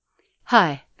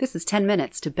Hi, this is 10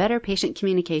 Minutes to Better Patient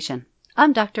Communication.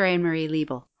 I'm Dr. Anne-Marie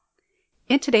Liebel.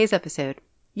 In today's episode,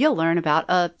 you'll learn about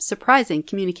a surprising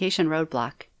communication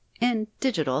roadblock in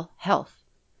digital health.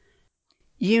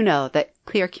 You know that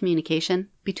clear communication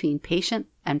between patient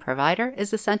and provider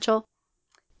is essential.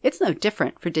 It's no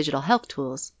different for digital health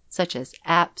tools such as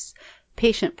apps,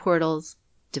 patient portals,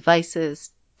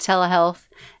 devices, telehealth,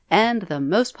 and the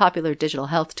most popular digital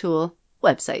health tool,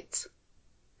 websites.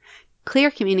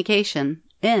 Clear communication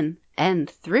in and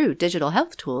through digital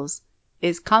health tools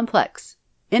is complex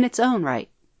in its own right.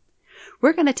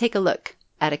 We're going to take a look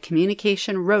at a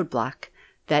communication roadblock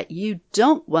that you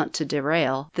don't want to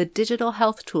derail the digital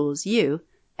health tools you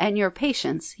and your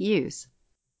patients use.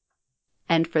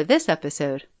 And for this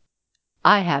episode,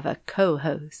 I have a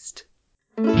co-host.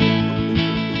 Welcome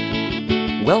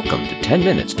to 10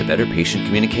 Minutes to Better Patient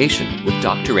Communication with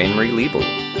Dr. Anne-Marie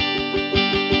Liebel.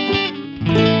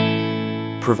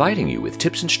 Providing you with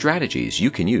tips and strategies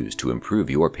you can use to improve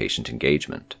your patient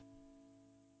engagement.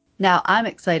 Now, I'm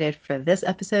excited for this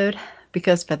episode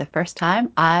because for the first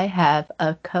time, I have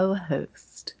a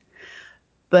co-host.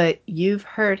 But you've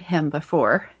heard him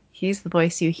before. He's the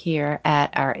voice you hear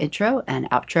at our intro and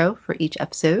outro for each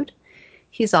episode.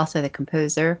 He's also the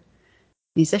composer,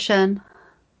 musician,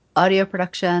 audio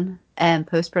production, and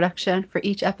post-production for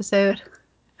each episode.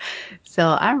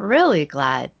 So I'm really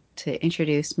glad to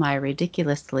introduce my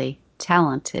ridiculously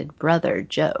talented brother,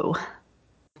 Joe.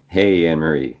 Hey,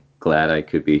 Anne-Marie. Glad I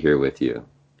could be here with you.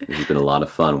 This has been a lot of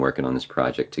fun working on this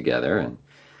project together, and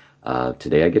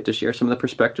today I get to share some of the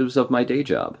perspectives of my day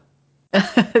job.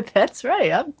 That's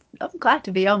right. I'm glad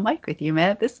to be on mic with you,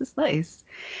 man. This is nice.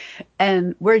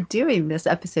 And we're doing this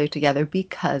episode together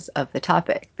because of the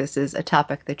topic. This is a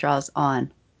topic that draws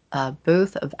on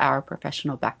both of our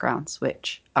professional backgrounds,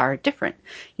 which are different.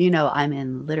 You know, I'm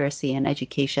in literacy and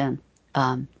education,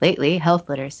 lately, health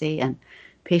literacy and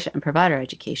patient and provider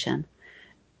education.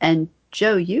 And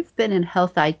Joe, you've been in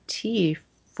health IT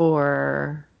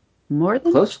for more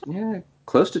than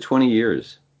close to 20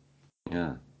 years.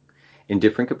 Yeah. In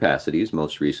different capacities,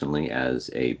 most recently as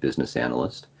a business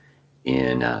analyst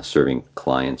in serving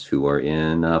clients who are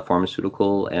in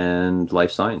pharmaceutical and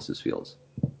life sciences fields.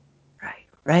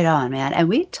 Right on, man. And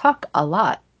we talk a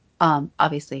lot,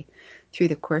 obviously, through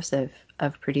the course of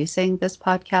producing this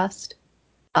podcast,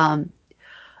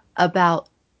 about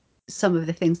some of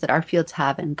the things that our fields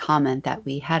have in common that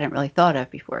we hadn't really thought of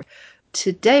before.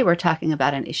 Today, we're talking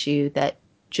about an issue that,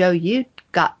 Joe, you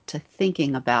got to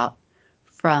thinking about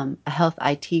from a health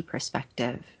IT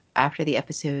perspective after the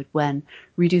episode when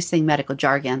reducing medical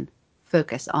jargon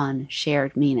focus on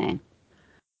shared meaning.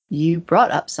 You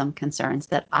brought up some concerns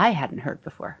that I hadn't heard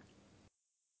before.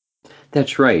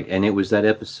 That's right. And it was that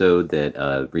episode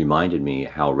that reminded me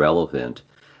how relevant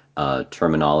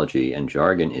terminology and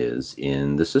jargon is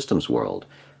in the systems world.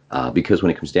 Because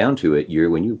when it comes down to it,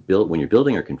 when you're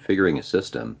building or configuring a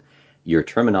system, your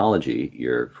terminology,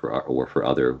 for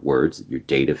other words, your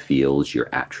data fields, your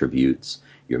attributes,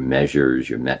 your measures,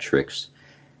 your metrics,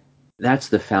 that's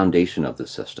the foundation of the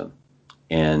system.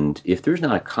 And if there's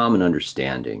not a common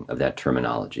understanding of that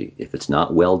terminology, if it's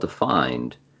not well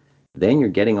defined, then you're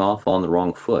getting off on the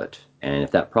wrong foot. And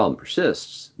if that problem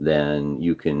persists, then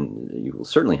you will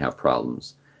certainly have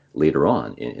problems later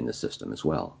on in the system as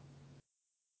well.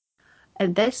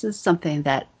 And this is something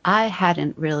that I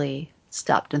hadn't really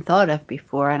stopped and thought of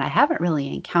before, and I haven't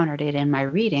really encountered it in my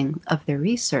reading of the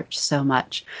research so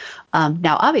much.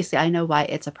 Now, obviously, I know why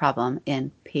it's a problem in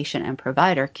patient and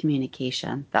provider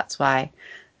communication. That's why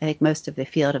I think most of the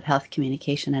field of health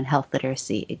communication and health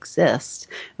literacy exists.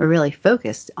 We're really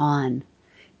focused on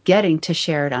getting to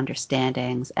shared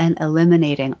understandings and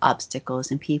eliminating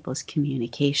obstacles in people's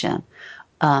communication.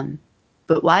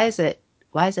 But why is it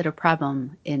a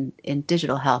problem in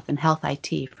digital health and health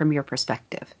IT from your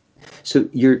perspective? So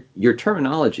your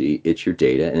terminology, it's your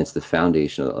data, and it's the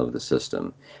foundation of the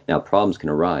system. Now, problems can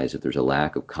arise if there's a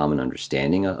lack of common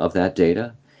understanding of that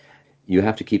data. You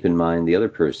have to keep in mind the other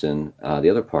person,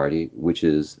 the other party, which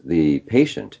is the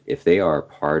patient, if they are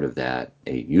part of that,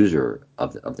 a user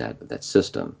of that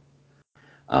system.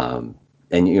 And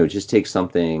just take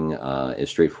something as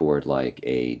straightforward like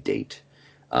a date,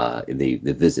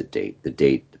 the visit date, the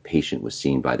date the patient was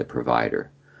seen by the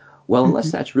provider. Well,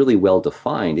 unless that's really well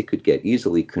defined, it could get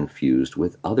easily confused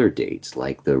with other dates,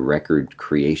 like the record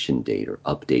creation date or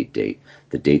update date,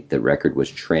 the date the record was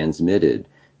transmitted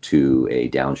to a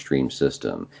downstream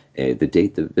system, the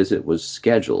date the visit was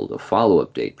scheduled, a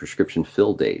follow-up date, prescription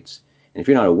fill dates. And if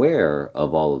you're not aware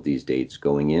of all of these dates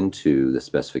going into the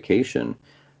specification,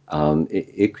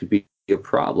 it could be a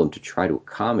problem to try to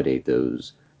accommodate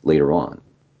those later on.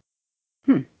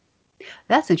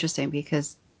 That's interesting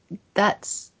because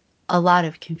that's a lot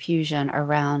of confusion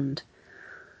around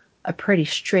a pretty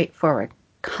straightforward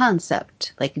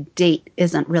concept. Like date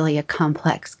isn't really a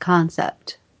complex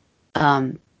concept.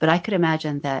 But I could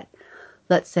imagine that,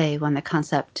 let's say, when the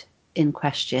concept in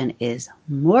question is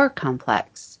more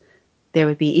complex, there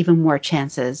would be even more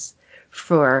chances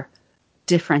for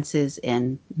differences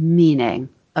in meaning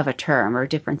of a term or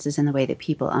differences in the way that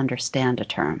people understand a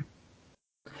term.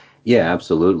 Yeah,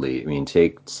 absolutely. I mean,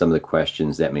 take some of the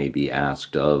questions that may be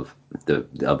asked of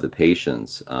the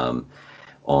patients on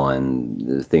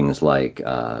things like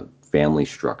family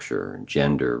structure,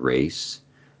 gender, race.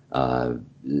 Uh,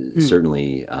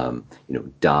 Certainly,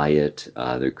 diet.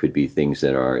 There could be things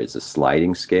that are it's a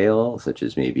sliding scale, such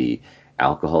as maybe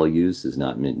alcohol use is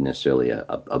not necessarily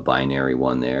a binary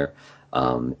one there.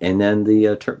 And then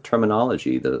the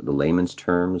terminology, the layman's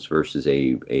terms versus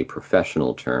a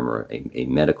professional term or a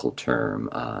medical term.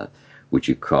 Would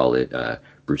you call it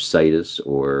bursitis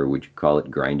or would you call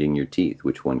it grinding your teeth?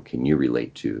 Which one can you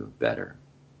relate to better?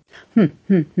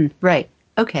 Right.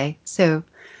 Okay. So,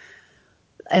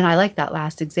 and I like that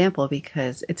last example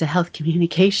because it's a health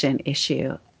communication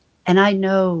issue. And I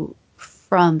know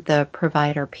from the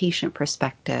provider patient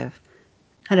perspective,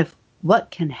 kind of what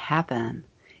can happen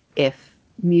if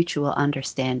mutual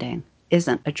understanding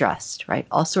isn't addressed, right?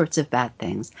 All sorts of bad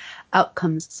things.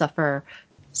 Outcomes suffer.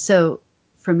 So,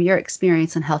 from your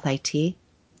experience in health IT,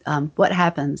 what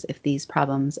happens if these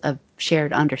problems of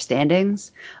shared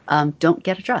understandings don't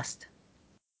get addressed?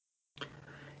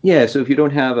 Yeah, so if you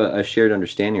don't have a shared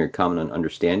understanding or common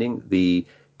understanding, the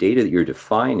data that you're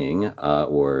defining,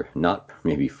 or not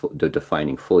maybe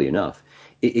defining fully enough,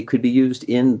 it could be used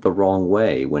in the wrong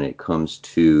way when it comes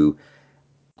to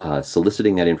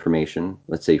soliciting that information,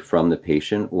 let's say from the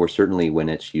patient, or certainly when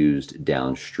it's used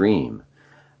downstream.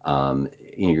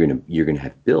 You're going to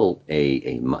have built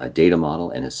a data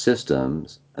model and a system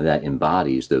that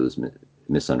embodies those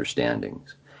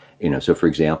misunderstandings. So for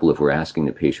example, if we're asking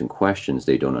the patient questions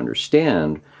they don't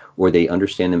understand, or they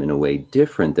understand them in a way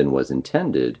different than was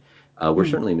intended, we're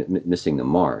Hmm. certainly missing the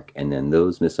mark, and then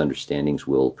those misunderstandings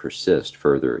will persist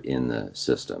further in the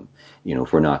system.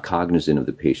 If we're not cognizant of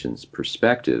the patient's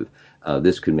perspective,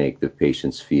 this could make the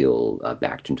patients feel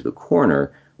backed into the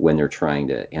corner when they're trying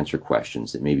to answer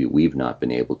questions that maybe we've not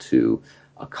been able to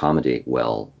accommodate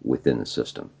well within the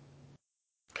system.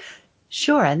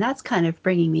 Sure, and that's kind of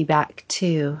bringing me back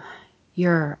to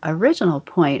your original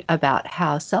point about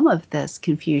how some of this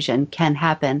confusion can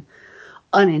happen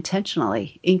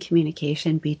unintentionally in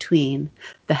communication between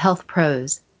the health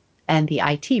pros and the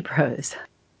IT pros.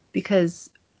 Because,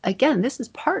 again, this is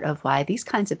part of why these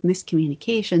kinds of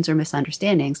miscommunications or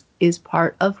misunderstandings is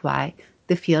part of why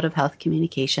the field of health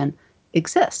communication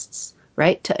exists,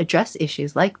 right? To address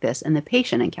issues like this in the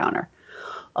patient encounter.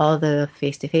 All the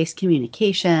face-to-face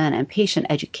communication and patient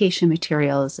education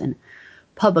materials and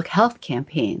public health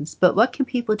campaigns. But what can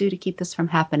people do to keep this from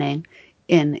happening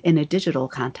in a digital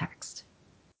context?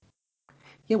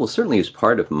 Yeah, well, certainly as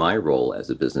part of my role as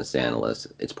a business analyst,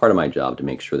 it's part of my job to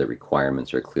make sure that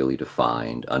requirements are clearly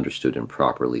defined, understood, and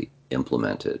properly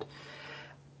implemented.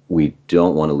 We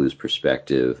don't want to lose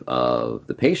perspective of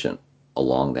the patient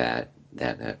along that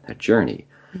journey.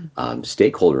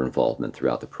 Stakeholder involvement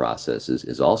throughout the process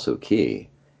is also key.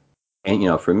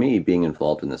 And for me, being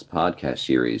involved in this podcast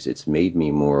series, it's made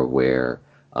me more aware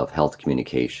of health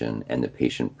communication and the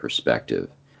patient perspective.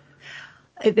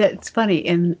 It's funny.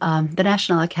 In the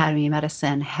National Academy of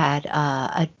Medicine had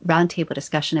a roundtable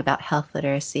discussion about health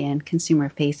literacy and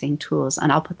consumer-facing tools,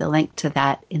 and I'll put the link to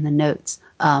that in the notes.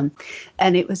 And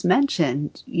it was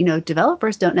mentioned,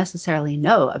 developers don't necessarily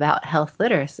know about health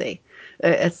literacy.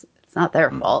 It's not their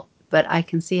fault, but I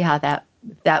can see how that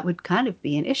would kind of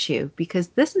be an issue because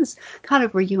this is kind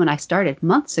of where you and I started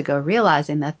months ago,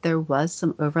 realizing that there was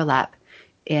some overlap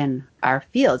in our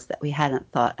fields that we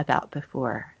hadn't thought about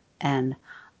before. And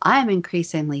I'm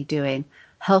increasingly doing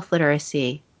health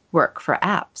literacy work for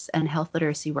apps and health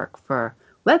literacy work for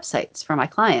websites for my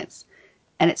clients.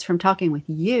 And it's from talking with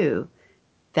you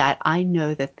that I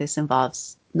know that this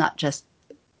involves not just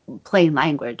plain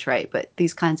language, right, but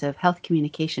these kinds of health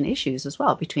communication issues as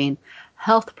well between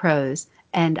health pros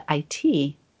and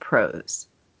IT pros.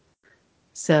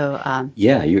 So,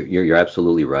 Yeah, you're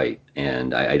absolutely right,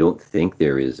 and I don't think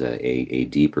there is a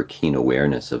deep or keen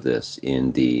awareness of this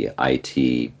in the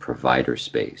IT provider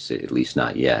space, at least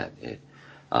not yet.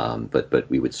 But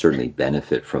we would certainly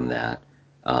benefit from that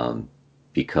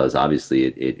because obviously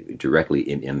it directly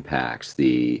impacts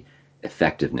the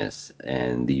effectiveness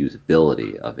and the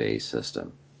usability of a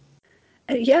system.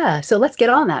 Yeah, so let's get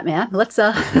on that, man. Let's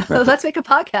let's make a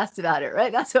podcast about it,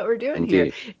 right? That's what we're doing here.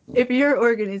 Indeed. If your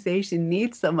organization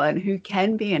needs someone who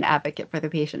can be an advocate for the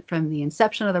patient from the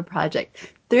inception of the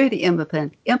project through the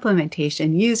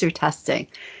implementation, user testing,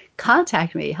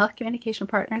 contact me,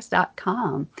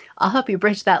 healthcommunicationpartners.com. I'll help you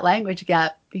bridge that language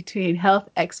gap between health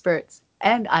experts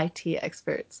and IT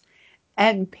experts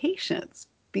and patients,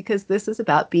 because this is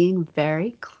about being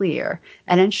very clear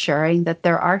and ensuring that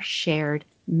there are shared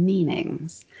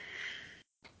meanings.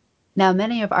 Now,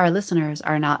 many of our listeners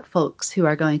are not folks who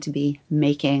are going to be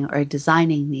making or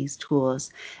designing these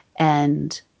tools.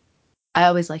 And I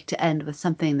always like to end with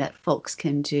something that folks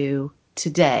can do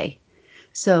today.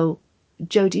 So,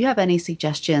 Joe, do you have any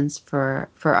suggestions for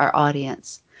our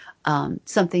audience?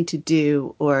 Something to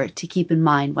do or to keep in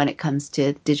mind when it comes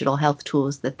to digital health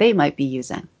tools that they might be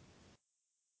using?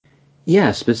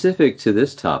 Yeah, specific to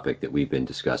this topic that we've been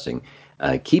discussing,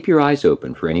 keep your eyes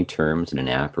open for any terms in an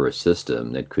app or a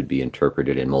system that could be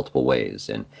interpreted in multiple ways,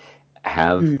 and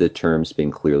have Mm. the terms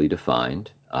been clearly defined,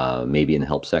 maybe in the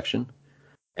help section.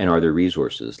 And are there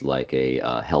resources like a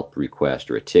help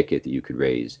request or a ticket that you could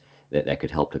raise that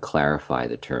could help to clarify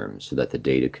the terms so that the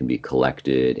data can be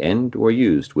collected and or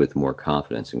used with more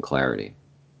confidence and clarity?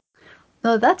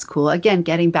 Oh, that's cool. Again,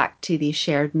 getting back to these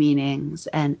shared meanings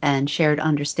and shared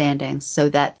understandings so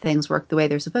that things work the way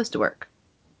they're supposed to work.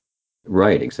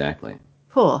 Right, exactly.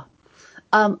 Cool.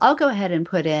 I'll go ahead and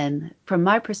put in, from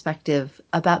my perspective,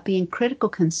 about being critical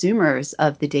consumers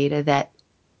of the data that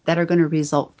are going to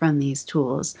result from these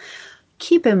tools.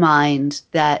 Keep in mind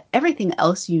that everything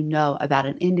else you know about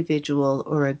an individual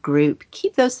or a group,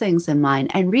 keep those things in mind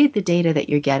and read the data that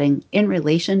you're getting in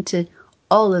relation to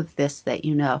all of this that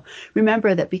you know.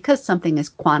 Remember that because something is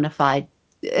quantified,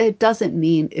 it doesn't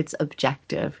mean it's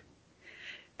objective.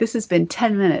 This has been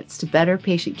 10 Minutes to Better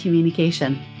Patient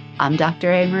Communication. I'm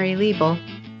Dr. Anne-Marie Liebel.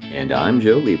 And I'm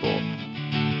Joe Liebel.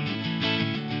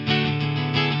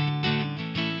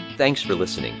 Thanks for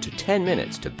listening to 10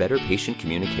 Minutes to Better Patient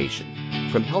Communication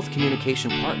from Health Communication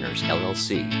Partners,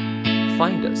 LLC.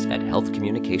 Find us at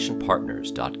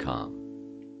healthcommunicationpartners.com.